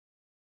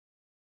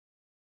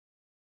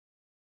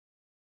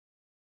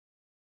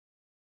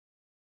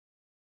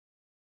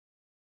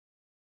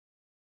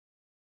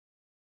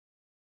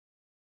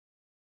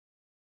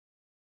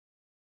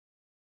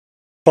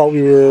Thought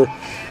we were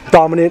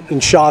dominant in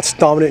shots,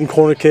 dominant in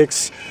corner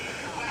kicks.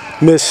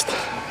 Missed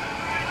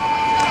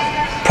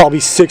probably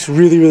 6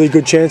 really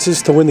good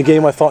chances to win the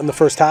game, I thought, in the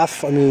first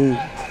half. I mean,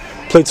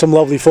 played some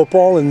lovely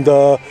football, and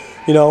I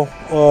don't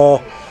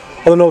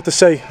know what to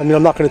say. I mean,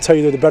 I'm not going to tell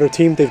you they're the better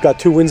team. They've got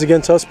 2 wins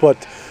against us, but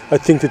I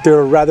think that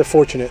they're rather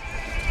fortunate.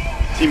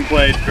 Team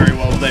played very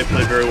well. They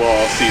played very well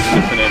all season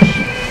to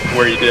finish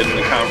where you did in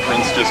the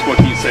conference. Just what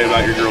can you say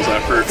about your girls'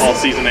 effort all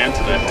season and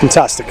today?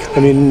 Fantastic.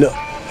 I mean,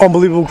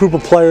 unbelievable group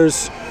of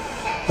players.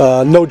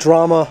 No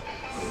drama,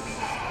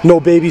 no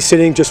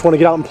babysitting. Just want to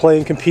get out and play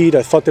and compete.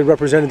 I thought they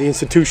represented the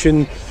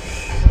institution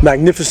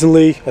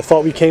magnificently. I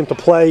thought we came to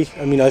play.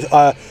 I mean,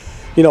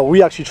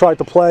 we actually tried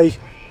to play.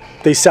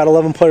 They sat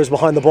 11 players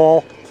behind the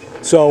ball.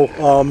 So,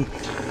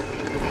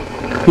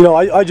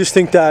 I just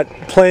think that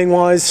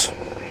playing-wise,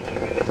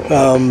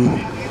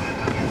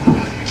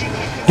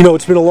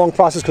 it's been a long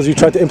process because we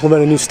tried to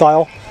implement a new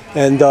style,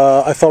 and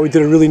I thought we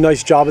did a really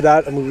nice job of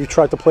that. I mean, we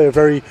tried to play a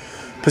very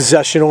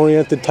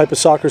possession-oriented type of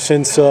soccer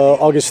since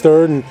August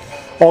 3rd, and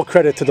all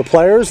credit to the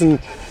players. And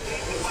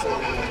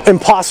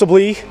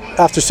possibly,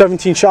 after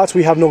 17 shots,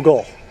 we have no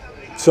goal.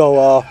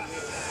 So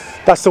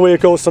that's the way it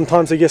goes.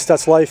 Sometimes I guess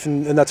that's life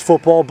and that's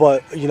football,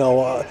 but you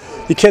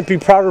can't be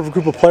prouder of a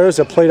group of players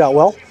that played out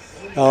well,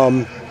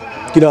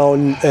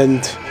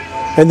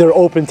 and they're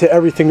open to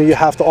everything that you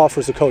have to offer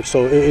as a coach.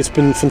 So it's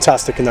been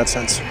fantastic in that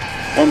sense.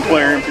 One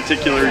player in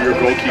particular, your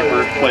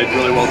goalkeeper, played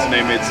really well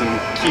today, made some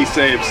key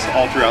saves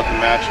all throughout the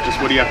match. Just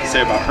what do you have to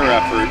say about her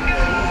effort,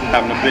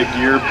 having a big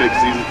year, big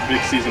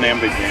season and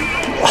big game?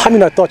 I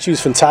mean, I thought she was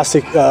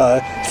fantastic.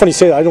 It's funny you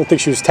say that. I don't think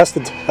she was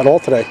tested at all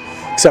today,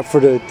 except for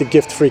the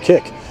gift free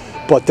kick.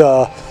 But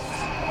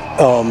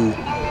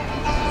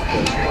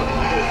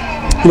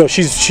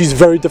she's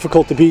very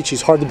difficult to beat.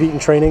 She's hard to beat in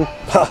training.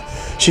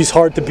 She's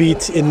hard to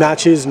beat in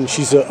matches, and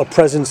she's a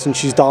presence, and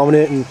she's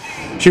dominant, and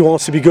she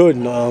wants to be good.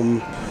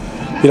 And,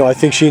 I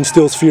think she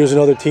instills fears in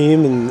other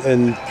team,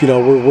 and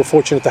we're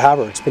fortunate to have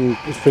her. It's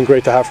been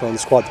great to have her on the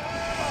squad.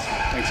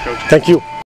 Thanks, Coach. Thank you.